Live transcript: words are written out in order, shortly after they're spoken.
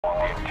Oh,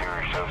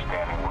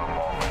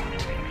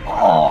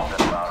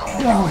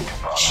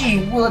 oh, gee,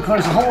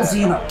 Willikers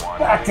Halsey in the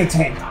back to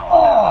tank.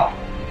 Oh!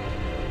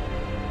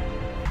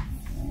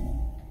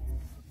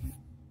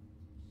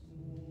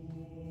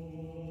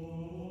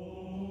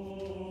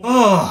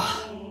 Oh!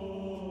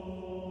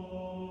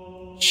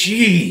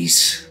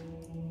 Jeez!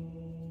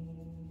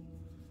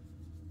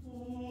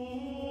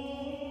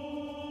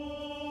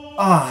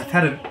 Ah, I've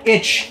had an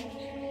itch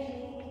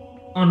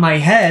on my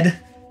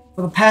head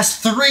for the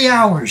past 3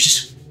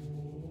 hours.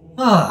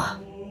 Ah.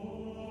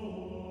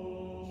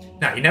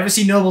 Now, you never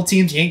see noble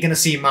teams, you ain't gonna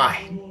see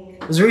mine.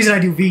 There's a reason I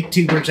do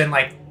VTubers and,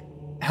 like,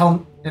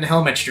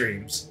 helmet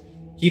streams.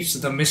 Keeps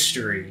the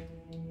mystery.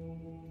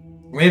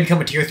 Maybe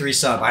become a tier 3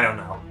 sub, I don't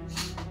know.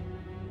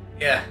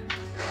 Yeah.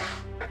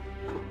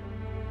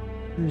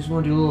 I just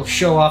want to do a little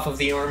show off of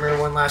the armor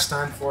one last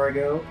time before I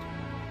go.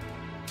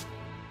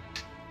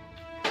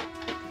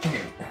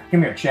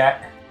 Come here,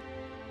 chat.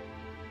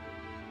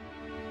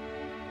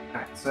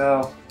 Alright,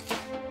 so...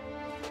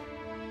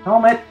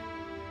 helmet.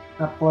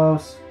 Up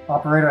close.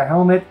 Operator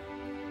helmet.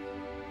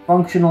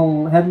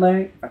 Functional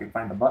headlight. If I can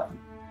find the button.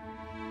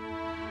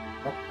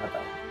 Oh, not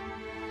that one.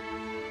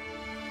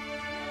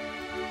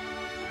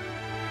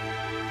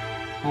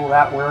 Cool,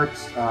 that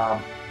works.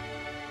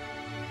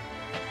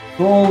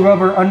 Full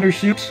rubber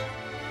undersuit.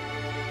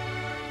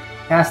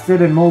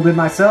 Casted and molded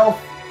myself.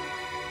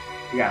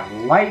 We got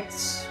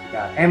lights. We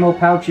got ammo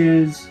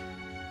pouches.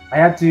 I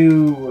had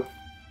to...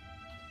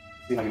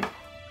 see if I can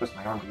twist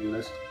my arm to do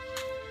this.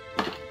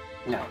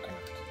 No, I can't.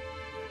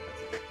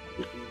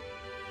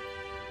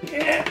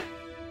 Yeah.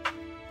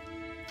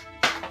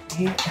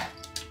 Yeah.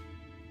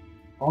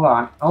 Hold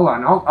on.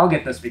 I'll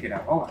get this figured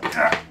out. Hold on.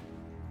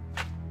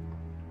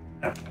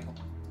 Okay.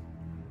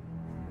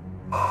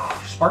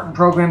 Spartan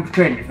program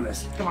trained me for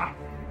this. Come on.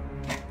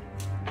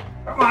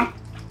 Come on.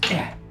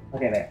 Yeah.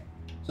 Okay, there.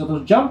 So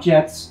those jump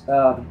jets,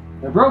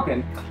 they're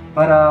broken,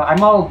 but I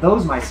modeled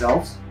those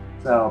myself,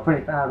 so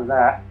pretty proud of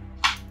that.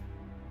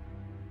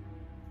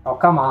 Oh,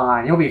 come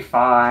on. You'll be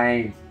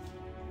fine.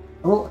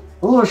 A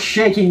little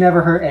shaking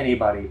never hurt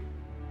anybody.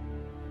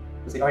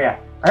 Let's see. Oh, yeah.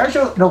 I gotta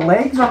show the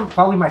legs are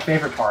probably my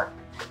favorite part.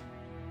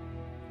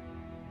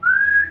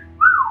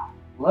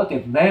 Look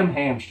at them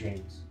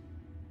hamstrings.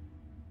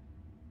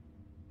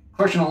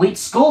 Crush an elite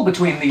skull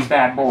between these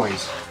bad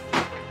boys.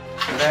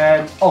 And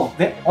then, oh,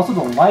 also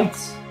the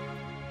lights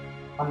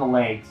on the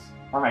legs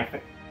are my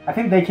favorite. I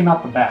think they came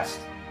out the best.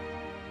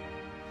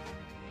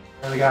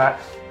 So we got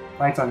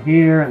lights on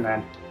here, and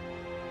then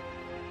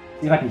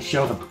see if I can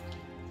show them.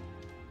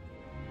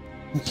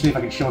 Let's see if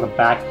I can show the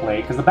back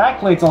plate, because the back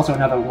plate's also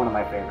another one of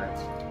my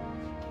favorites.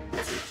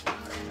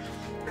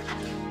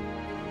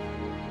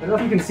 I don't know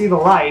if you can see the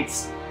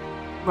lights,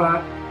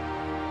 but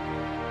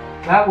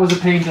that was a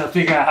pain to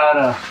figure out how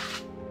to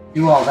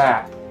do all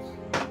that.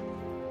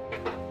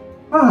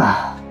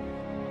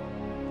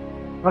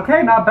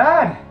 Okay, not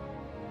bad.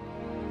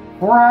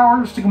 4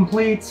 hours to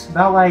complete,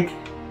 about like,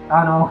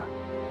 I don't know.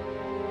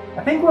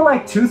 I think we're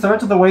like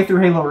 2/3 of the way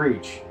through Halo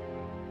Reach.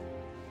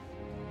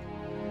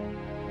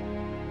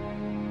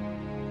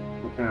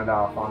 We'll turn it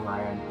off on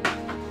my end.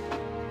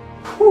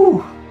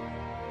 Whew.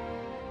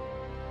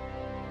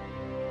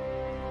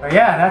 But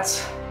yeah,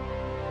 that's...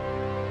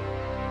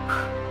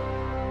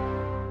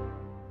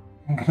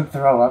 I'm gonna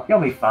throw up. You'll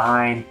be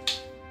fine.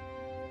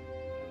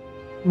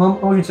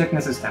 Motion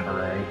sickness is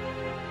temporary.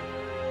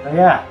 But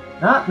yeah,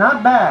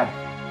 not bad.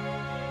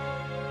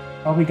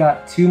 Probably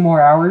got 2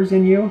 more hours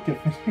in you to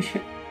finish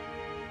it.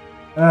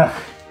 Ugh.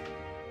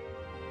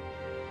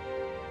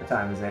 What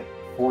time is it?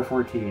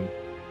 4:14.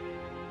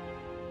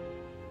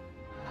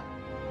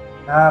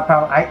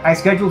 Probably, I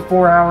scheduled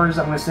 4 hours.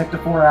 I'm gonna stick to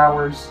 4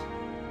 hours.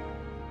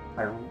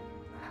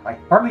 Like,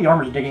 part of the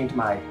armor's digging into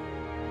my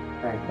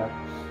thing, but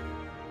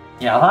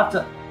yeah, I'll have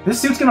to. This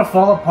suit's gonna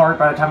fall apart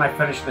by the time I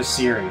finish this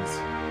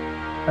series.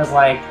 Because,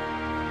 like,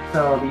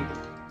 so the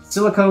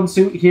silicone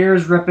suit here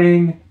is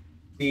ripping,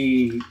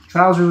 the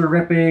trousers are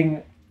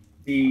ripping,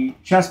 the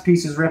chest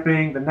piece is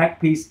ripping, the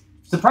neck piece,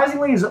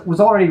 surprisingly, was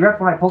already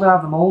ripped when I pulled it out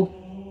of the mold,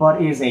 but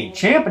is a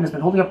champ and has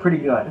been holding up pretty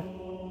good.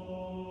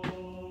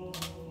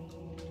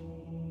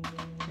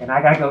 And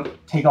I gotta go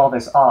take all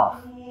this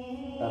off.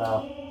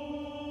 But,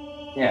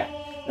 yeah.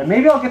 And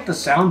maybe I'll get the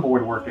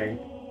soundboard working.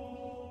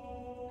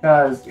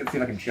 Because, let's see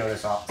if I can show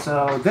this off.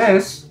 So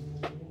this,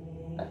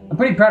 I'm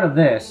pretty proud of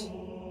this.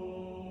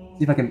 See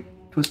if I can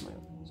twist my...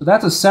 So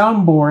that's a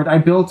soundboard I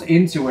built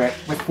into it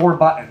with 4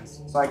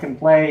 buttons. So I can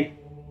play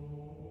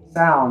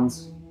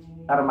sounds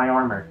out of my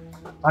armor.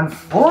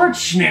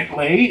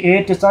 Unfortunately,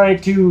 it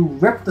decided to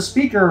rip the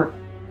speaker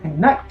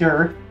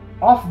connector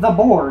off the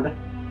board.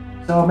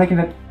 So making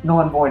it null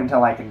and void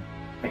until I can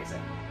fix it.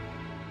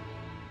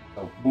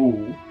 So,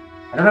 boo.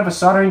 I don't have a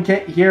soldering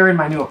kit here in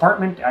my new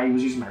apartment. I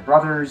was using my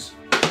brother's.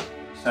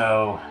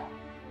 So,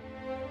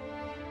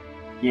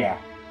 yeah.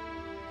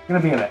 It's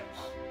gonna be a bit.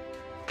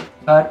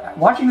 But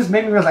watching this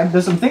made me realize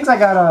there's some things I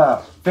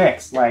gotta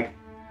fix. Like,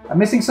 I'm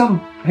missing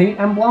some paint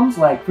emblems.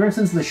 Like, for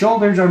instance, the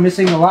shoulders are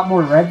missing a lot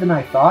more red than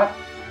I thought.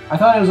 I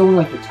thought it was only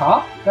like the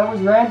top that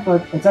was red,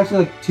 but it's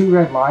actually like 2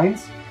 red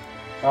lines.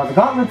 The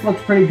gauntlets look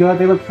pretty good.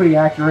 They look pretty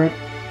accurate.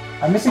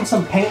 I'm missing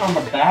some paint on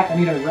the back. I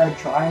need a red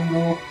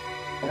triangle.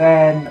 And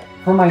then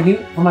for my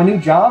new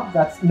job,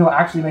 that's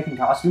actually making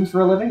costumes for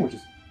a living, which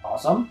is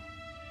awesome.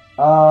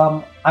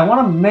 I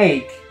want to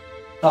make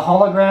the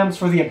holograms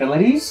for the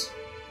abilities,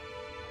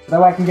 so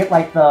that way I can get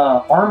like the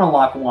armor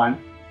lock one,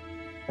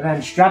 and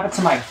then strap it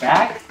to my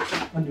back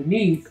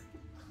underneath,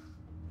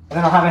 and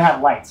then I'll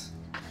have lights.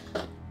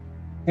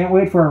 Can't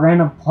wait for a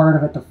random part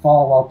of it to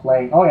fall while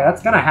playing. Oh yeah,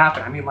 that's gonna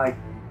happen. I mean, like,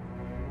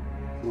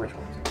 which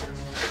one is it?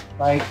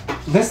 Like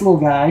this little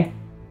guy,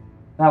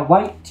 that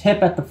white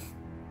tip at the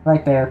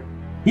right there.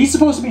 He's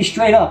supposed to be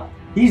straight up.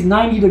 He's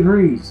 90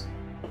 degrees.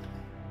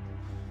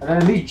 And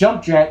then these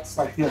jump jets,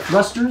 like the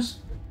thrusters,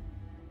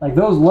 like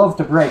those love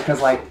to break,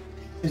 because like,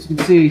 as you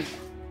can see,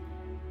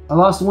 I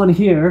lost one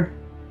here.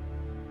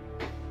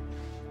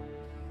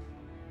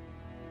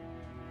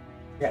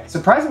 Yeah,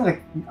 surprisingly,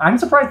 I'm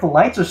surprised the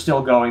lights are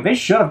still going. They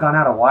should have gone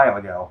out a while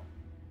ago.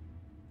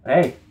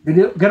 Hey,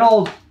 good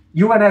old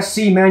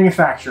UNSC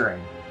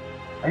manufacturing.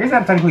 I guess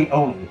I'm technically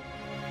only.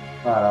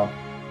 But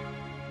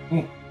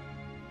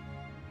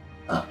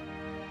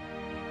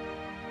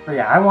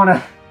yeah, I want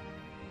to...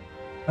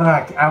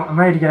 I'm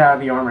ready to get out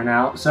of the armor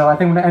now, so I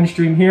think I'm going to end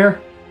stream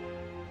here.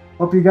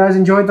 Hope you guys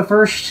enjoyed the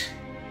first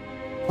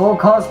full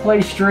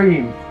cosplay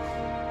stream.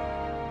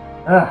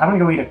 I'm gonna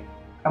go eat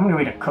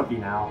a cookie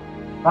now.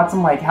 Got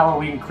some like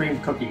Halloween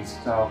creamed cookies,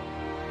 so.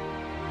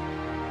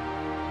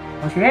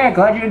 Yeah,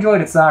 glad you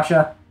enjoyed it,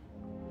 Sasha.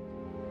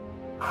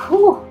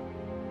 Whew.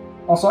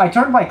 Also, I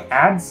turned like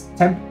ads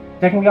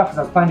technically off because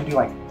I was planning to do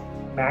like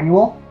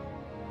manual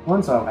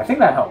one, so I think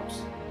that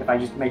helps if I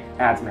just make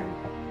ads manual.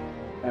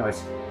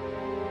 Anyways,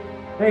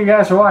 thank you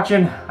guys for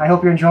watching. I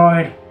hope you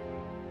enjoyed.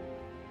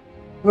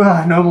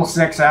 Noble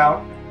 6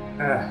 out.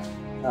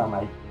 Oh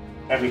my,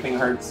 everything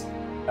hurts.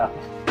 I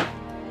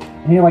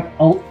need to like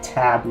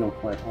Alt-Tab real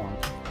quick. Hold on.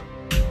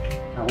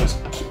 Oh,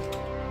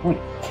 what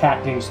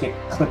cat didn't just get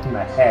clipped in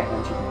the head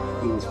when she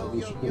can do this?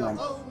 You should be my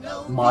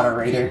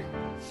moderator.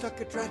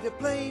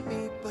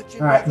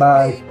 Alright,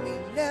 bye.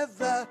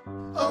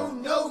 Oh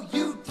no,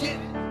 you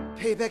didn't.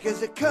 Payback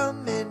is a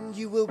coming,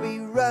 you will be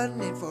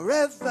running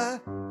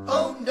forever.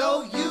 Oh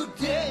no, you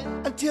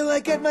didn't. Until I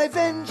get my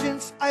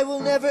vengeance, I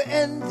will never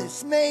end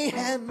this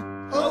mayhem.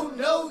 Oh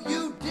no,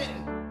 you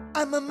didn't.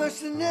 I'm a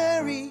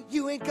mercenary,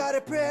 you ain't got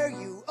a prayer,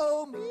 you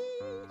owe me.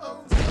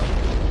 Oh.